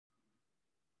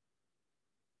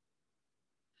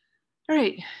All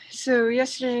right, so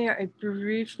yesterday I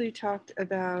briefly talked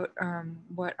about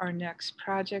what our next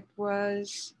project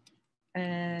was,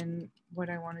 and what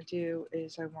I want to do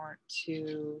is I want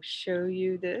to show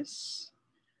you this.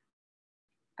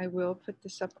 I will put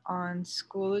this up on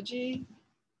Schoology,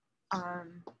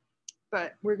 um,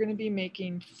 but we're going to be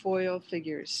making foil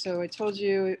figures. So I told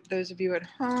you, those of you at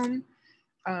home,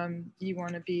 you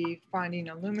want to be finding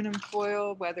aluminum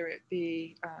foil, whether it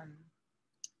be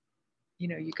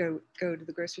you go to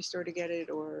the grocery store to get it,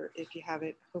 or if you have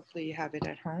it, hopefully you have it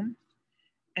at home.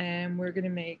 And we're going to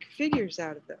make figures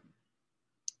out of them.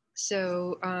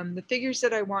 So the figures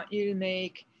that I want you to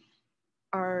make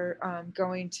are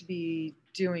going to be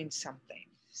doing something.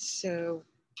 So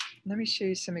let me show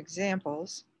you some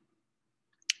examples.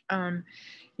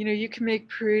 You can make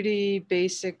pretty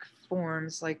basic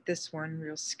forms like this one,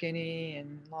 real skinny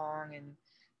and long and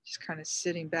just kind of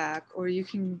sitting back, or you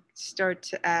can start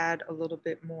to add a little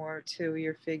bit more to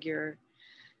your figure,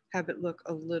 have it look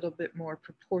a little bit more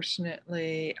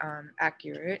proportionately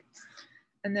accurate.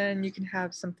 And then you can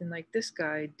have something like this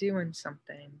guy doing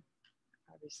something,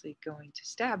 obviously going to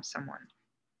stab someone.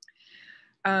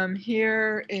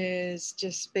 Here is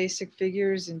just basic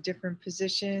figures in different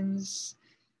positions.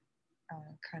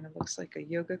 Kind of looks like a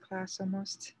yoga class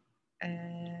almost.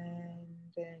 And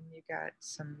then you got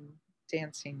some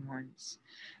dancing ones.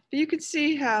 But you can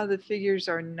see how the figures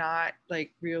are not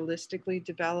like realistically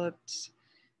developed.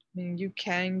 I mean, you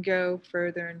can go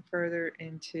further and further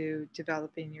into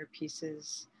developing your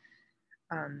pieces.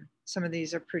 Some of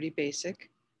these are pretty basic.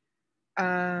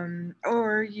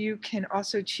 Or you can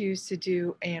also choose to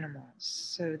do animals.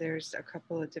 So there's a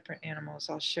couple of different animals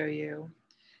I'll show you.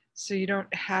 So you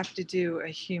don't have to do a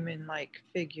human-like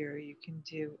figure. You can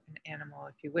do an animal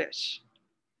if you wish.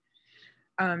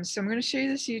 So I'm going to show you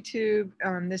this YouTube.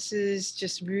 This is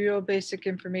just real basic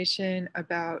information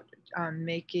about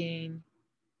making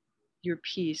your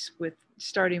piece with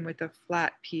starting with a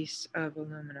flat piece of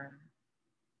aluminum.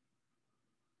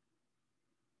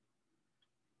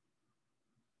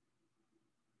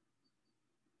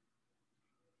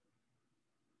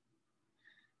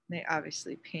 They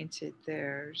obviously painted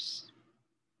theirs.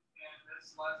 In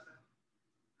this lesson,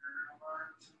 we're going to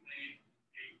learn to make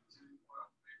a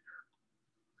tin-foil figure.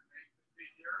 To make the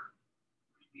figure,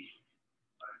 we need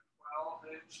a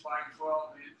 12-inch by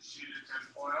 12-inch sheet of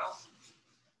tin-foil,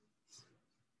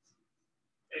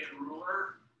 a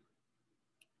ruler,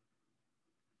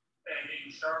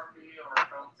 a Sharpie or a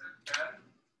felt tip pen,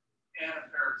 and a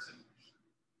pair of scissors.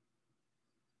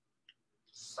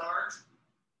 To start,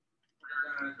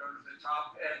 we're going to go to the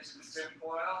top edge of the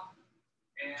tin-foil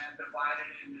and divide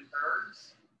it into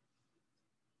thirds.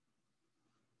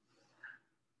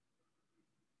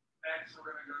 Next, we're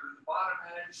going to go to the bottom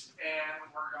edge and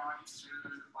we're going to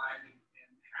divide it in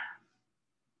half.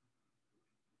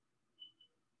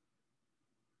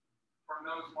 From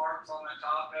those marks on the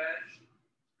top edge,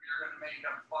 we are going to make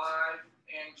a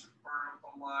 5-inch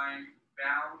vertical line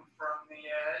down from the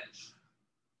edge,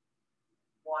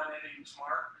 one at each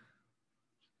mark.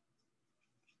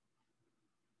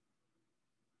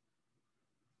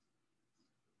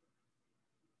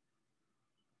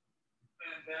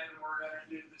 And then we're going to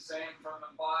do the same from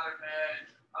the bottom edge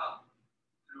up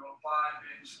to a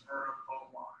 5-inch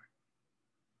vertical line.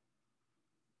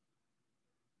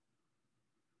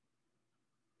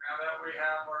 Now that we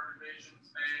have our divisions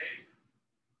made,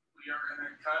 we are going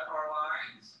to cut our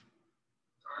lines.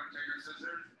 So we're going to take our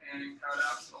scissors and cut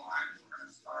out the lines. We're going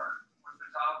to start with the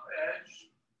top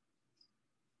edge.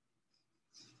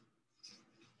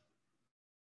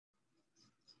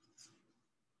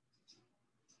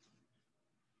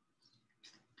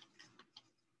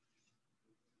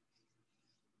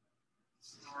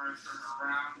 We're going to turn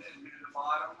around and do the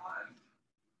bottom one,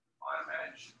 bottom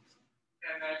edge.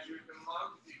 And as you can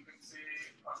look, you can see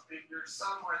a figure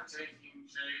somewhat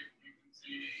taking shape. You can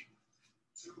see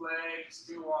 2 legs,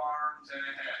 2 arms, and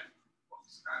a head.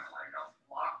 Looks kind of like a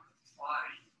block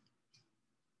body.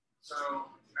 So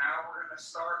now we're going to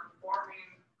start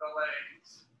forming the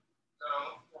legs.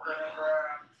 So we're going to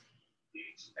grab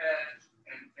each edge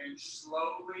and pinch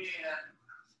slowly in.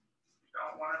 You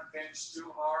don't want to pinch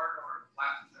too hard or it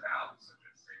flattens it out. So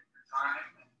just take your time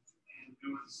and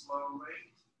do it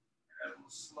slowly. It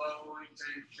will slowly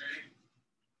take shape.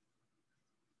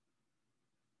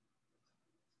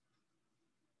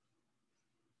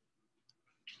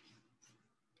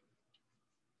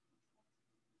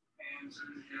 And as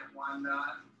soon as you get one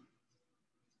done,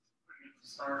 we need to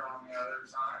start on the other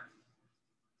side.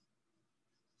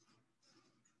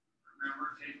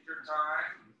 Remember, take your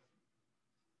time.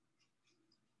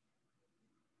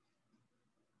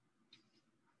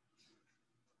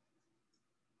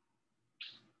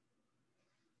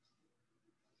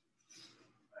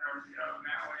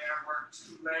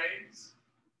 2 legs,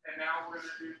 and now we're going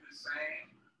to do the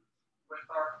same with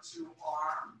our 2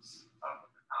 arms up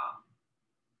at the top.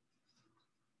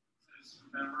 Just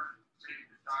remember, take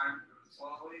your time, do it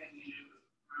slowly, and you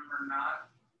remember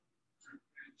not to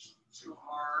pinch too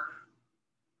hard.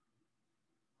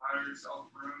 Allow yourself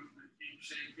room to keep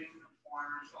shaping the form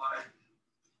you like.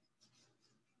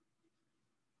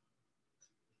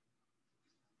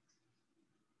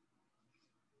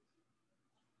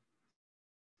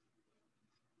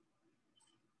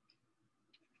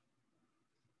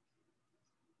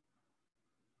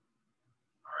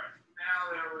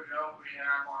 Now there we go, we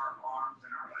have our arms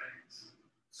and our legs.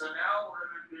 So now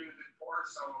we're going to do the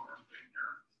torso of our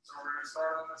figure. So we're going to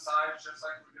start on the sides just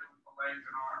like we did with the legs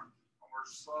and arms. And we're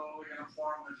slowly going to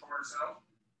form the torso.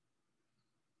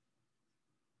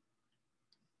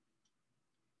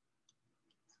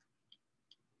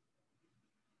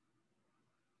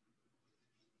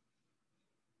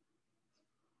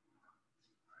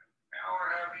 Now we're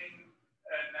having,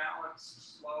 and now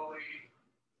it's slowly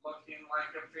looking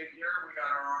like a figure. We got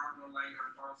our arms, our legs,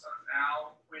 our torso.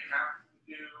 Now we have to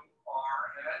do our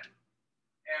head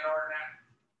and our neck.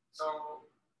 So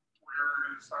we're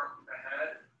going to start with the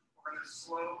head. We're going to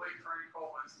slowly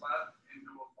crinkle what's left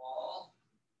into a ball.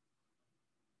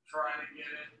 Try to get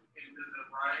it into the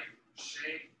right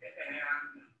shape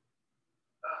and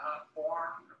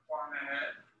form to form the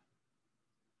head.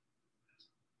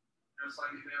 Just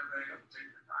like you did everything,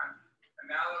 take your time. And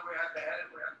now that we have the head,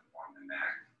 we have to form the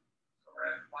neck. So we're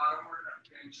at the bottom, we're going to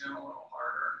pinch in a little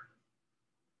harder.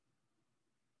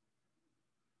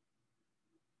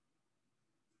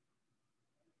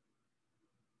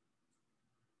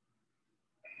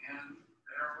 And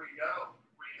there we go.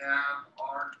 We have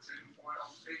our tinfoil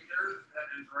figure that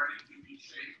is ready to be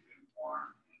shaped and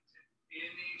formed into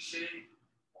any shape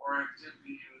or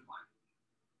activity you would like.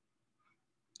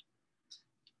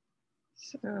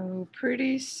 So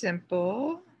pretty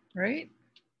simple, right?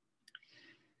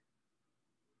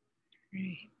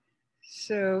 Great.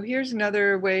 So here's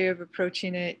another way of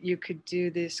approaching it. You could do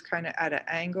this kind of at an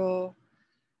angle.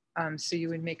 So you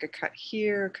would make a cut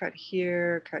here, cut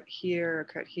here, cut here,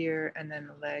 cut here, and then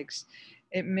the legs.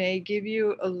 It may give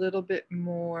you a little bit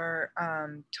more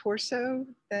torso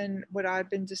than what I've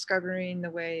been discovering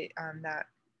the way that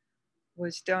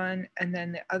was done. And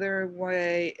then the other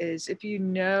way is if you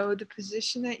know the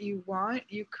position that you want,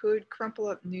 you could crumple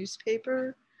up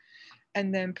newspaper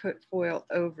and then put foil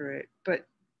over it. But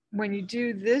when you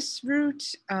do this route,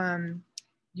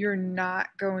 you're not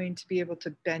going to be able to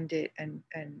bend it and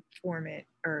form it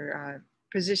or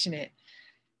position it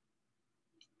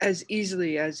as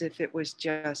easily as if it was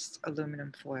just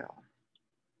aluminum foil.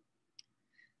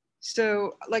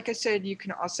 So like I said, you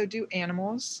can also do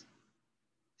animals.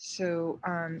 So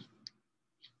I'm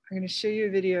going to show you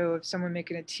a video of someone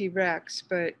making a T-Rex,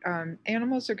 but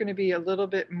animals are going to be a little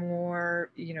bit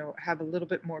more, you know, have a little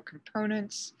bit more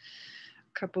components,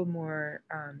 a couple more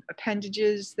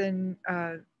appendages than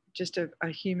just a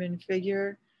human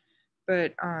figure,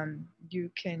 but you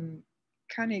can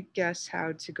kind of guess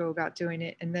how to go about doing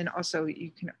it. And then also you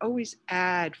can always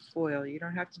add foil. You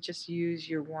don't have to just use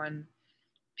your one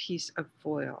piece of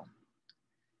foil.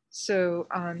 So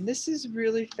this is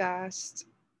really fast,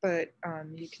 but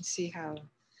you can see how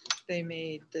they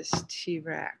made this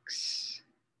T-Rex.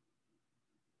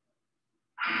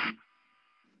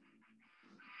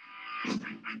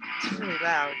 It's really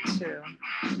loud too.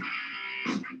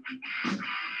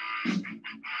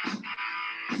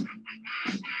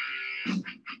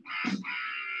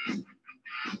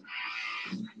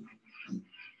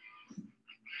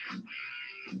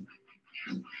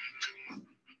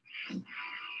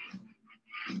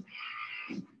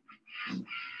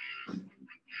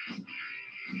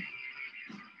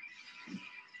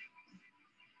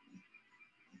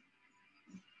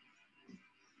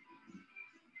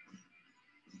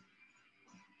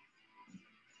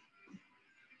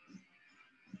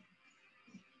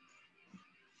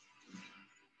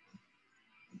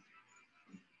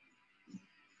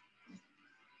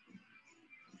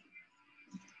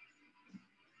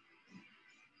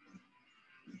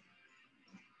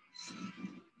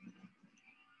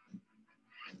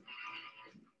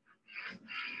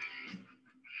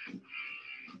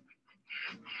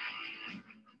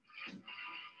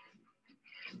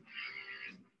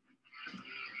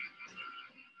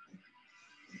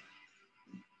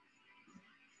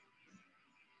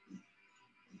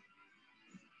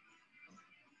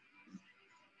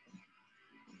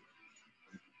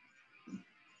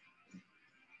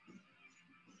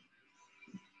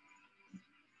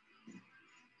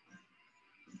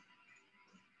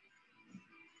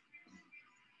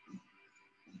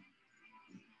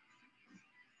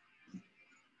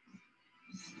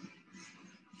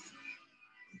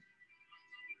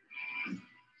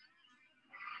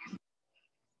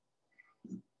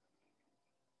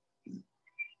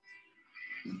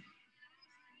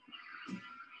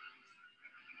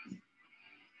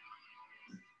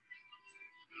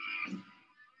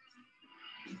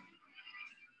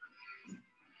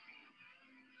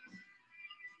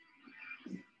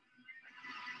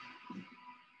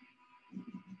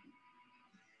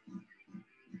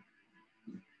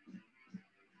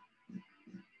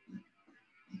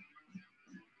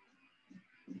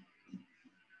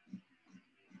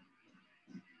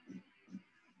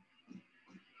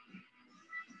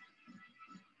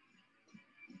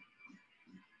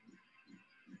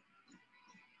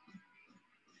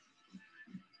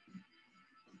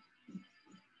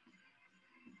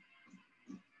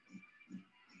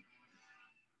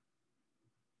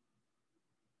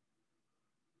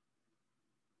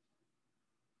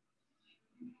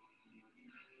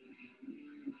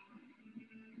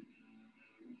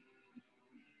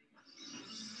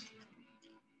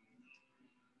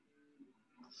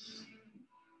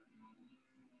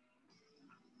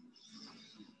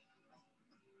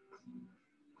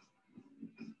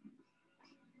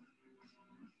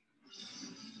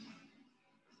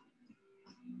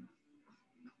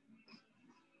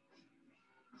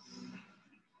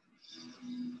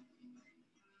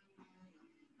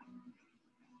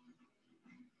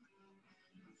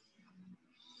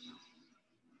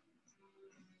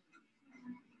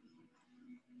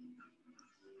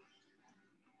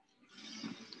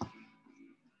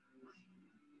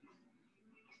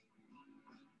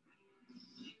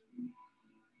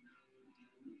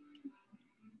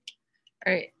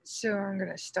 All right, so I'm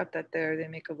gonna stop that there. They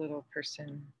make a little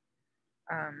person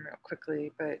real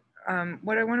quickly, but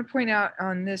what I want to point out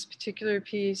on this particular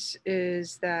piece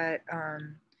is that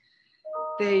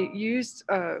they used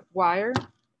a wire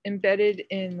embedded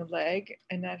in the leg,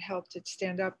 and that helped it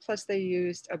stand up. Plus, they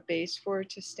used a base for it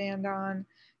to stand on,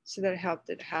 so that it helped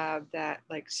it have that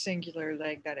like singular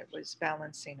leg that it was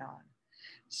balancing on.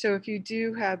 So if you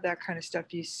do have that kind of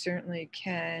stuff, you certainly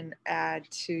can add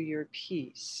to your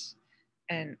piece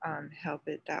and help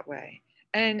it that way.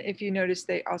 And if you notice,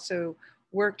 they also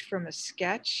worked from a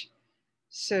sketch.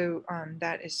 So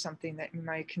that is something that you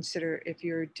might consider if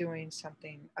you're doing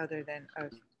something other than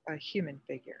a human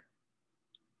figure.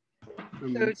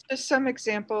 So it's just some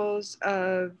examples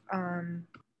of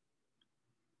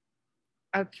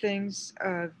things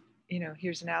of, you know,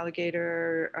 here's an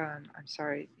alligator. I'm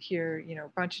sorry, here, you know,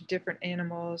 a bunch of different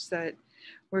animals that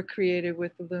were created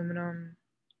with aluminum.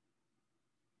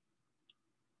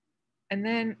 And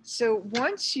then, so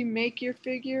once you make your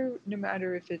figure, no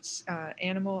matter if it's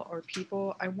animal or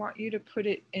people, I want you to put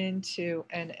it into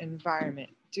an environment,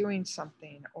 doing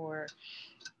something or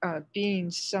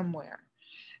being somewhere.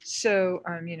 So,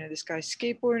 you know, this guy's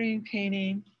skateboarding,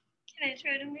 painting. Can I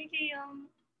try to make a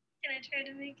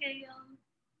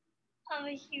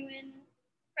human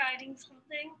riding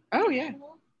something? Oh, like yeah.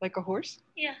 Animal? Like a horse?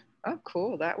 Yeah. Oh,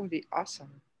 cool. That would be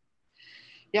awesome.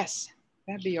 Yes,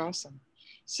 that'd be awesome.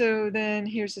 So then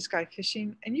here's this guy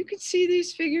fishing, and you can see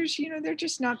these figures, you know, they're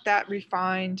just not that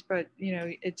refined, but, you know,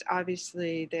 it's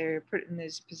obviously they're put in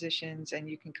these positions and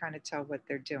you can kind of tell what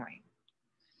they're doing.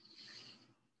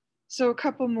 So a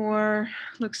couple more.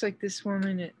 Looks like this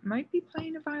woman, it might be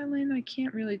playing a violin. I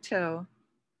can't really tell.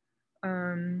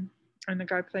 And the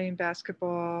guy playing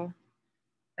basketball,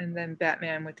 and then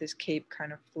Batman with his cape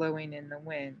kind of flowing in the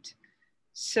wind.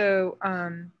 So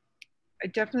I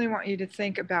definitely want you to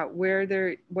think about where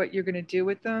they're, what you're going to do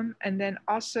with them. And then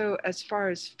also, as far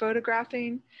as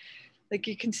photographing, like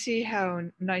you can see how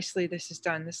nicely this is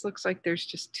done. This looks like there's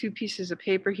just two pieces of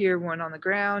paper here, one on the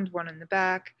ground, one in the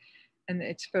back, and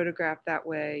it's photographed that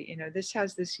way. You know, this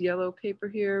has this yellow paper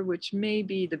here, which may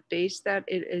be the base that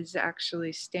it is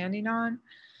actually standing on,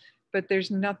 but there's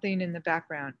nothing in the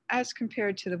background as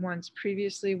compared to the ones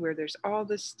previously where there's all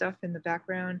this stuff in the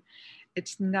background.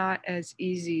 It's not as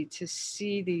easy to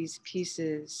see these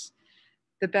pieces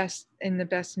the best in the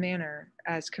best manner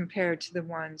as compared to the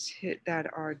ones that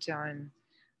are done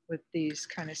with these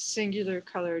kind of singular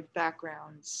colored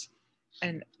backgrounds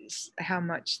and how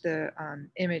much the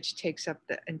image takes up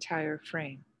the entire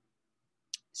frame.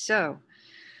 So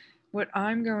what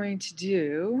I'm going to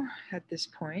do at this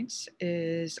point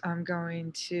is I'm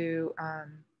going to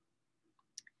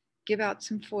give out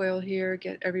some foil here,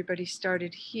 get everybody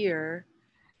started here.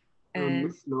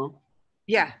 And Snow,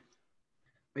 yeah.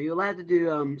 are you allowed to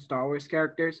do Star Wars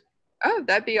characters? Oh,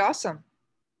 that'd be awesome.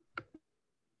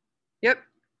 Yep.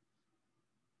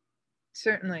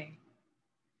 Certainly.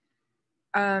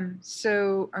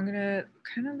 So I'm gonna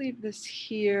kind of leave this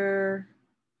here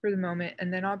for the moment,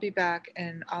 and then I'll be back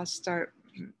and I'll start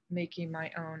making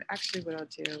my own. Actually, what I'll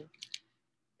do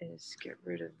is get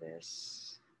rid of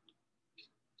this.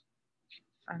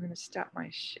 I'm gonna stop my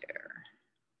share.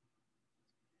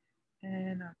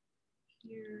 And I'm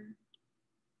here.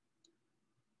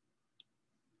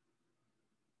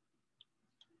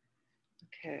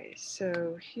 Okay,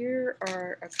 so here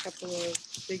are a couple of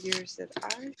figures that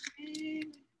I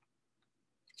made.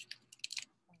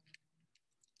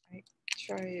 I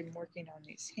try working on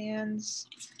these hands.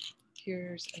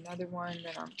 Here's another one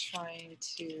that I'm trying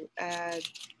to add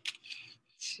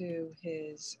to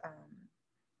his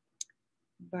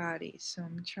body. So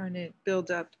I'm trying to build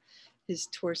up his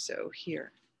torso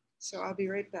here. So I'll be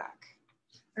right back.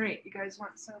 All right, you guys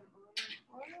want some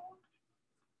oil?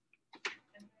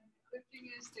 And then the good thing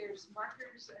is there's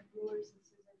markers and rulers and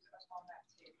scissors up on that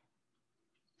table.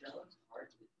 That looks hard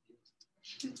to do.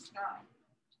 It's not.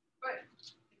 But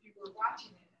if you were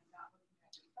watching it and not looking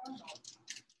at your phone all the time,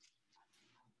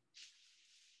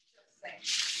 just saying.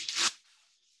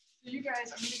 So you guys,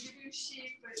 I'm going to give you a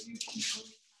sheet, but you can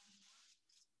always add more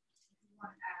if you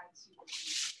want to add to the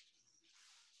sheet.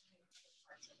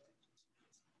 Parts of it.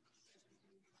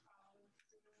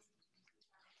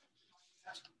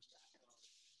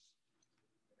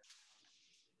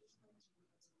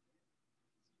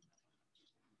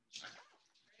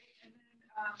 And then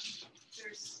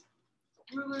there's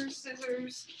rulers,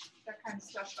 scissors, that kind of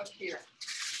stuff up here.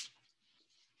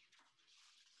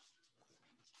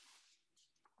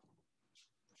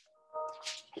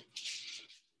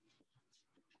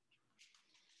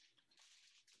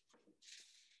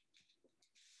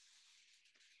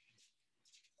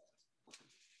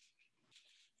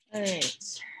 All right,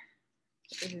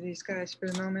 get rid of these guys for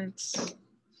the moment.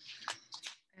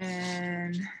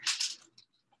 And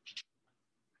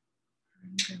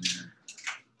I'm gonna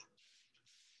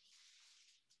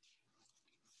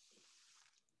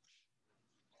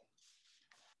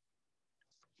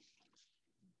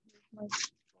my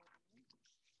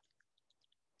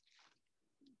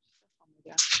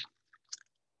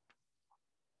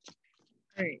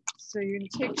all right, so you're gonna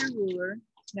take your ruler.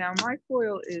 Now my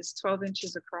foil is 12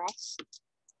 inches across,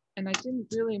 and I didn't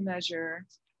really measure,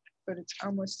 but it's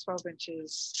almost 12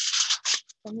 inches.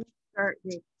 So I'm gonna start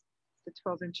with the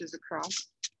 12 inches across,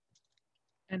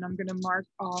 and I'm gonna mark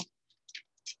off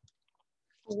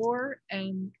 4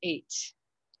 and 8,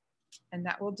 and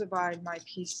that will divide my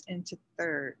piece into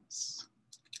thirds.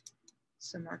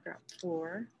 So mark out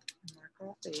 4, and mark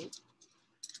off 8.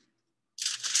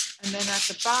 And then at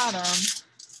the bottom,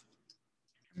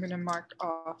 I'm gonna mark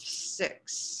off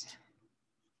 6.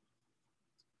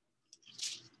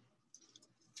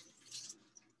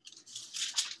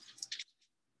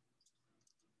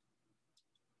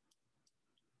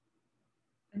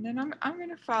 And then I'm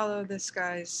gonna follow this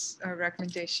guy's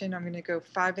recommendation. I'm gonna go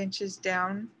 5 inches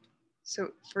down.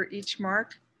 So for each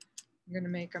mark, I'm gonna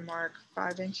make a mark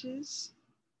 5 inches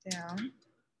down.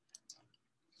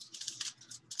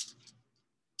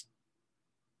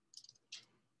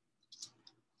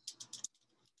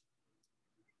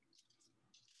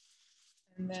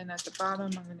 And then at the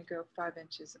bottom, I'm gonna go 5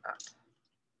 inches up.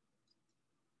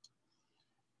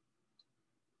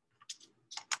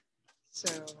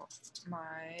 So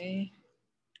my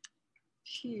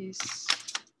piece,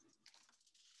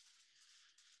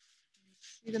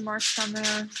 see the marks on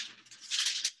there?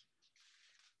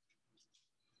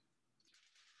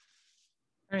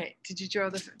 All right, did you draw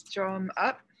them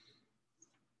up?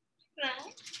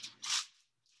 That.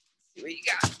 See what you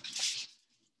got.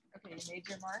 Okay, you made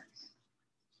your marks.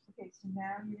 Okay, so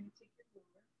now you're gonna take your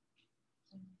ruler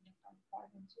and you're gonna find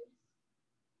 5 inches.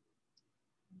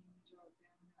 And you're gonna draw it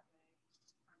down that way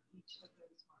on each of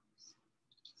those marks.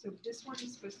 So this one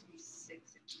is supposed to be 6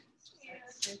 inches. Is that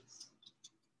 6?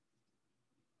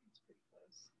 It's pretty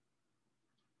close.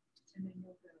 And then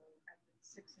you'll go at the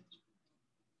 6 inch point,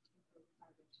 you'll go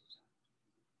 5 inches up.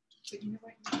 But you know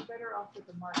what? You're better off with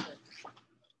the marker.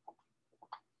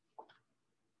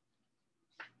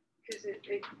 Because it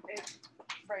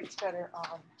writes better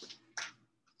on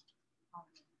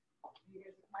you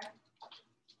guys with my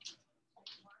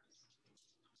marks.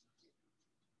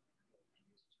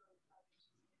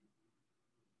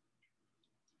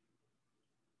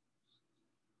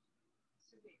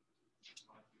 So wait.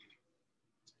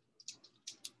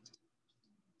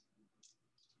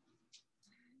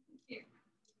 Here.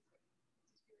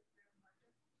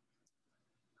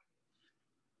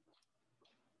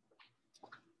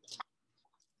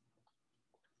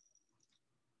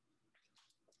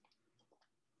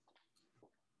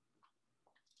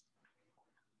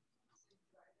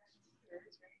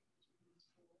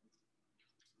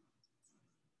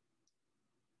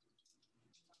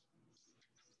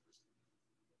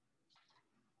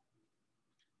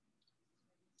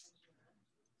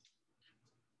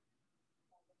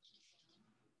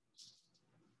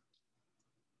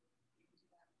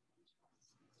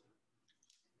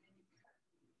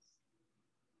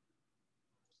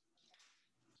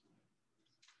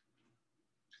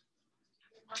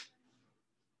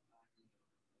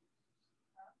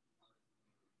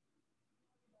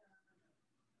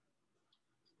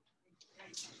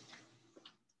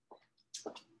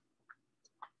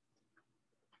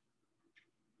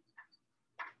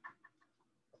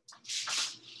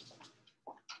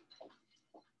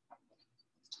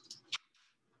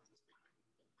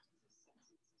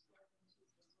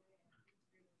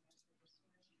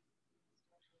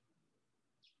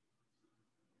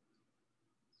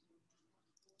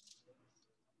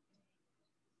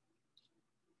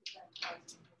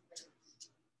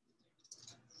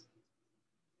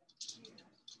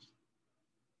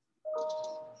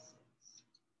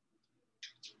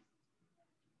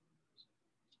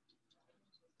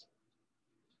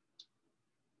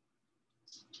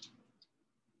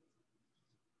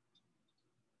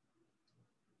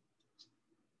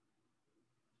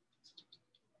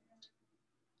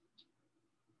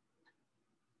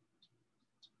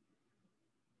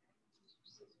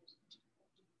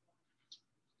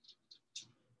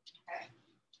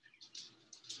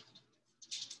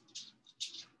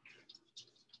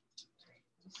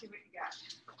 See what you got.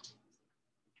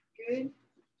 Good.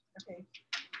 Okay.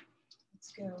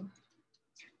 Let's go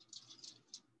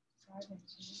 5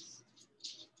 inches.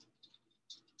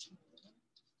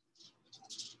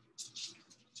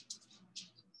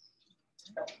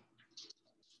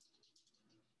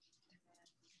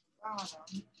 bottom.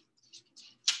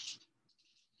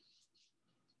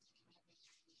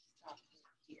 Stop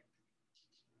here.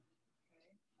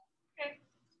 Okay.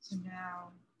 So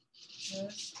now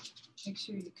just make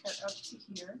sure you cut up to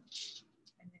here,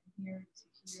 and then here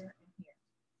to here and here.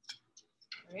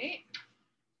 All right.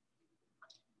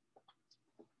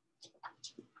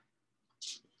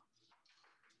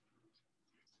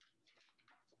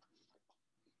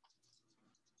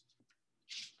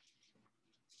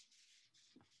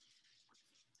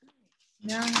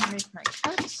 Now I'm going to make my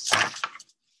cuts.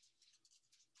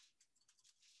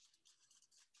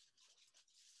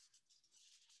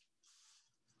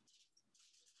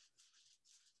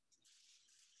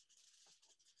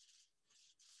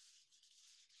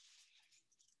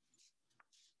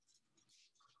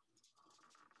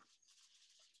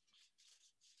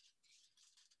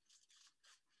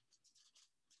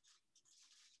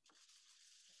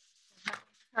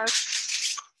 Cuts.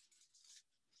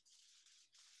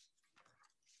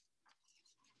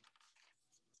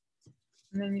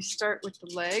 And then you start with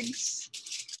the legs,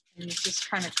 and you just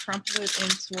kind of crumple it in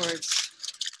towards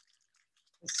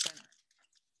the center.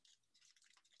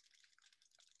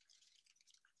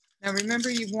 Now remember,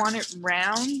 you want it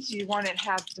round, you want it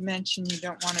half dimension, you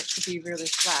don't want it to be really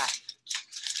flat.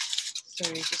 So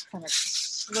you just kind of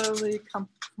slowly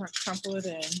crumple it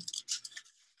in, and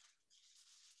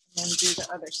then do the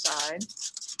other side.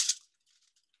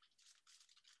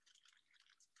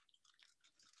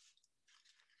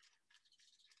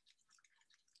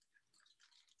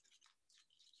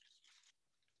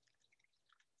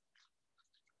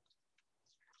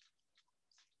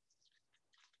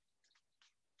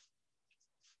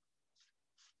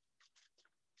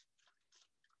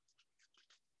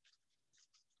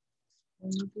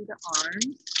 Then you do the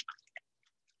arms.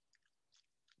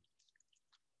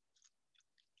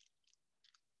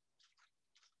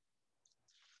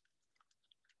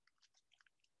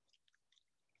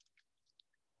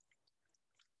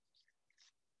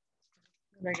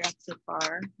 What I got so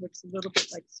far looks a little bit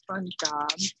like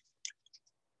SpongeBob.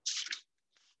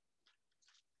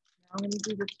 Now I'm going to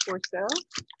do the torso.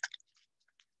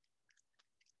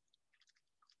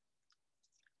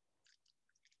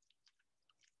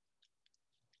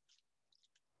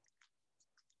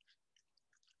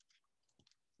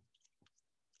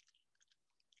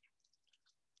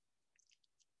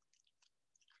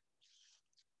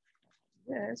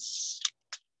 This.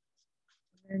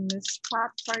 And this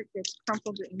top part gets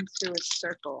crumpled into a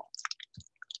circle.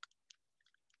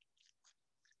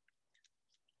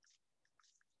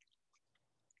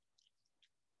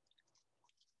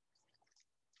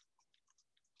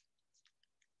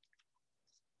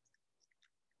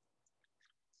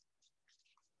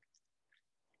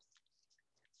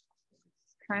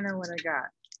 Kind of what I got.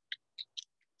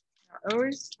 I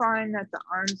always find that the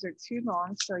arms are too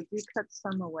long, so I do cut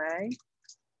some away.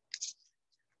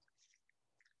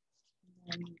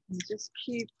 And you just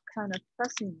keep kind of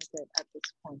pressing with it at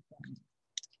this point.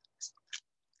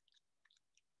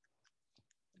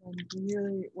 I'm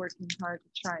really working hard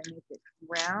to try and make it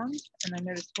round. And I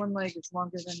noticed one leg is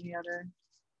longer than the other,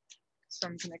 so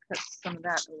I'm going to cut some of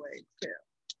that away too.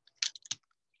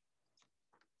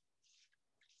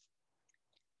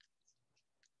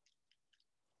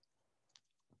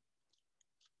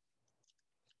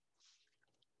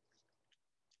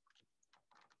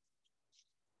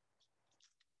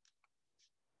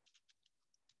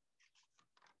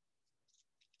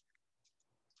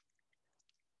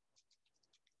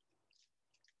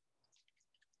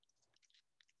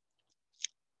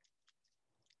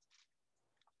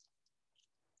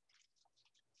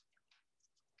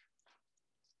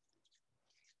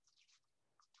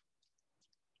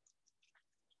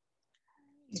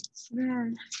 So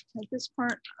then at this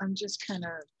part, I'm just kind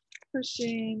of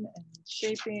pushing and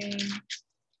shaping,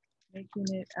 making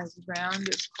it as round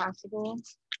as possible.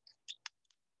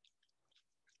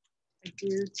 I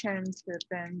do tend to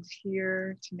bend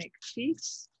here to make feet.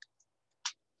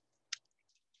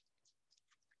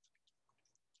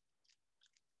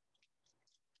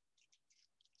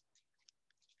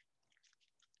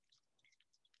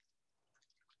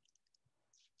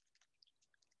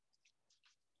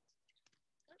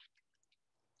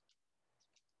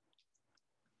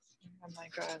 Oh my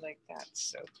God, I like that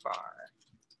so far.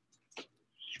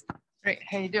 Great,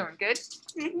 how you doing? Good?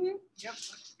 Mm-hmm. Yep,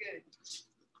 looks good.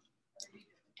 What are you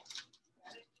doing?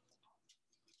 Got it?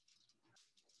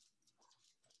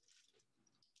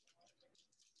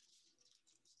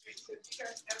 Great, so do you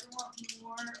guys ever want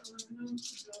more aluminum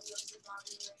to build up your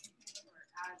body or anything, or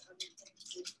add other things?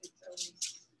 It's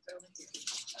over here.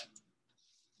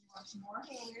 You want some more?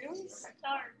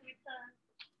 Start with the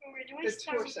Where do I The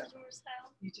start with torso. the torso?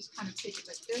 You just kind of take it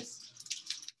like this.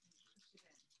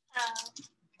 Oh.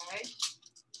 Okay.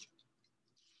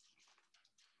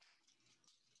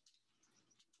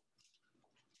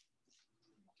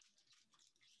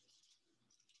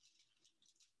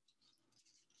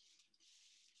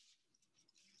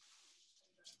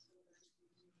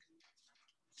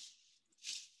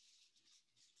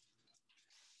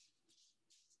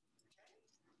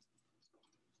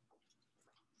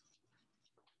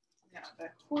 Now the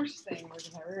horse thing we're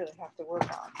gonna really have to work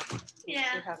on. Yeah.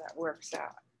 See how that works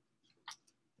out.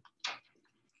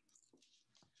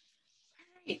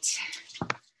 Right.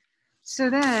 So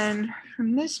then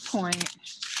from this point,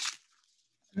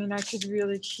 I mean, I could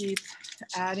really keep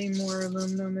adding more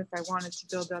aluminum if I wanted to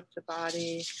build up the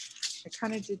body. I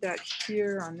kind of did that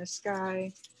here on this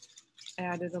guy,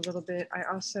 added a little bit. I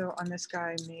also, on this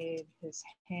guy, made his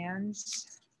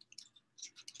hands.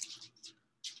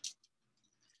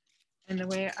 And the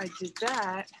way I did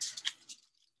that,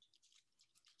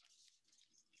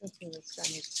 hopefully this guy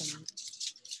needs some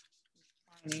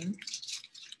refining.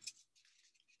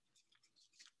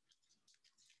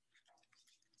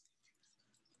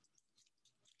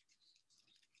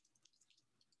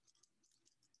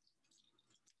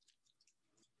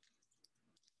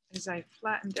 Is I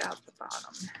flattened out the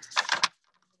bottom. I'm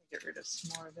gonna get rid of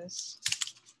some more of this.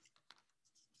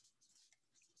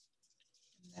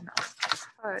 And then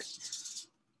I'll cut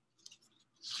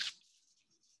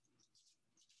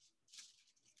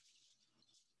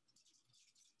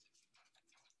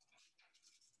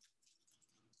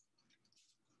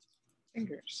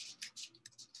fingers.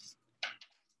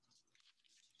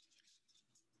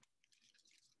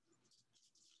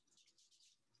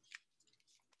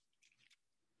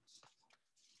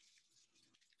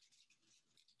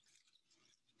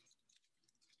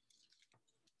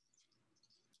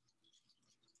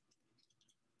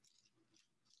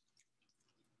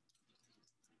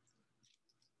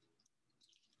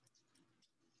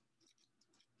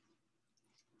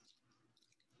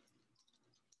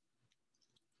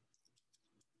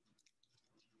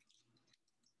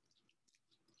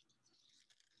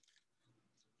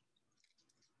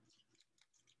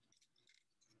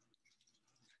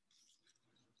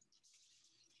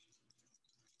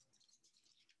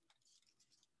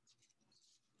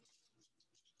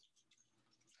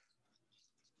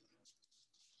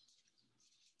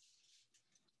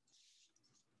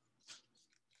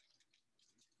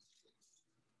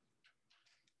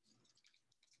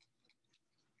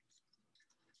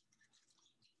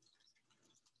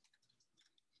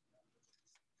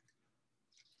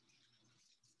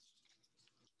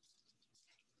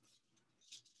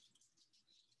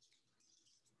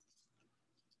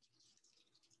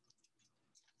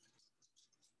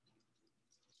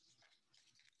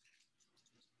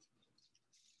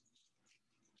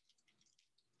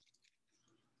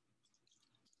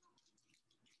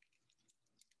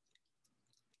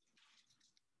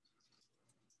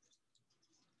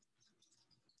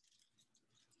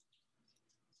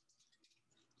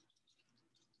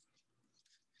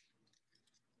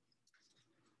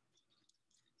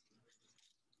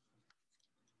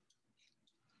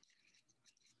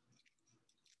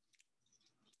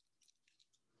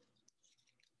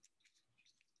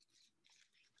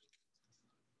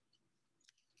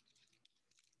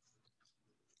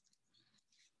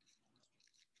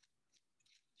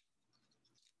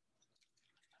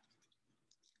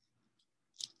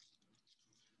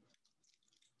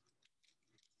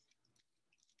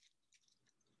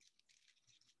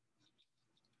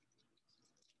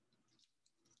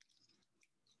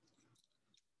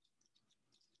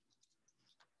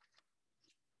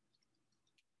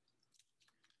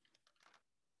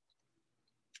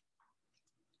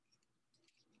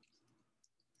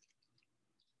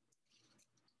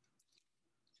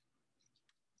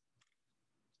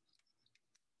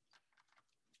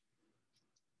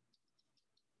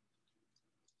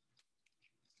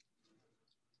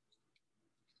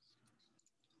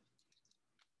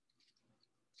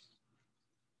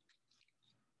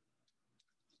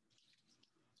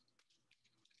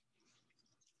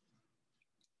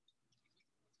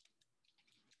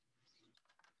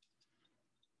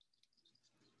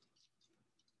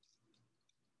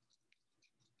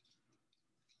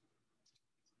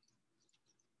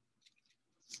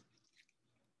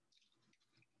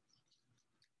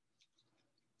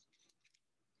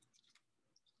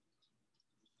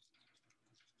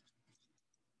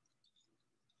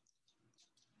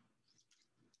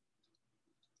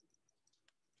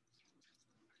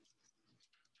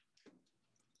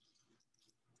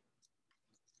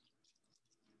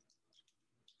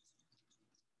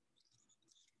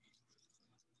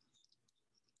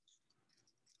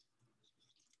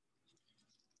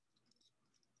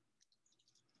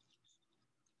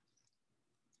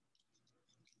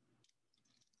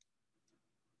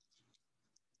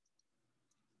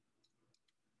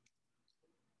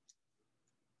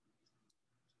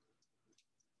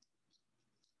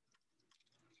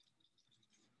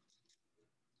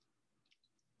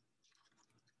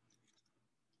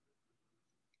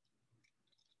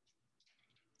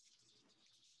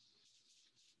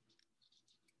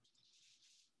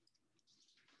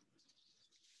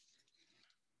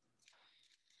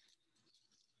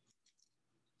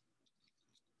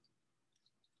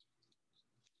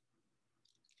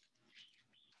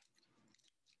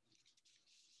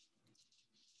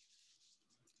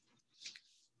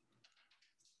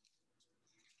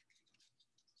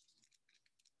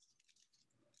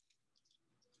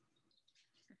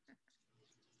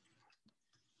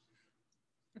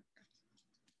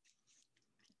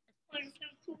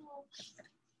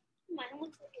 Mine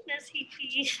looks like an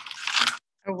SCP.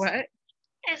 A what?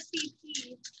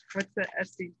 SCP. What's the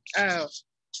SC? Oh,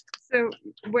 so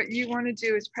what you want to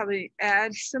do is probably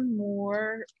add some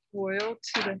more foil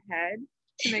to the head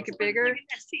to make it bigger. Like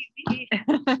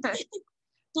an SCP.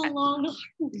 The long arm.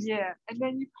 Yeah, and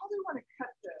then you probably want to cut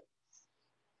those.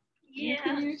 You Yeah.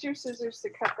 can use your scissors to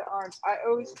cut the arms. I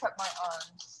always cut my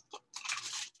arms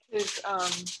because It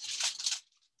looks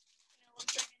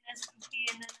like an SCP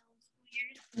and then it looks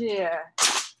weird. yeah.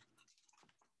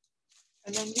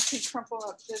 And then you can crumple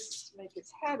up this to make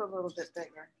its head a little bit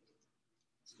bigger.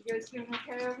 You guys doing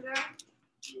okay over there?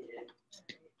 Yeah.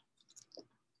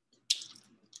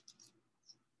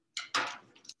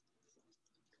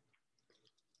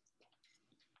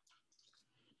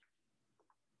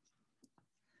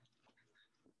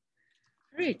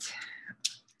 Great.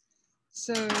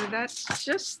 So that's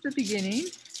just the beginning.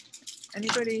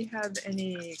 Anybody have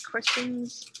any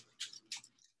questions,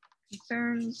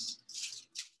 concerns?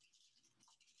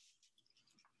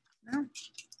 No? All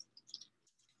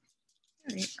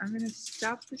right, I'm going to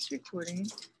stop this recording.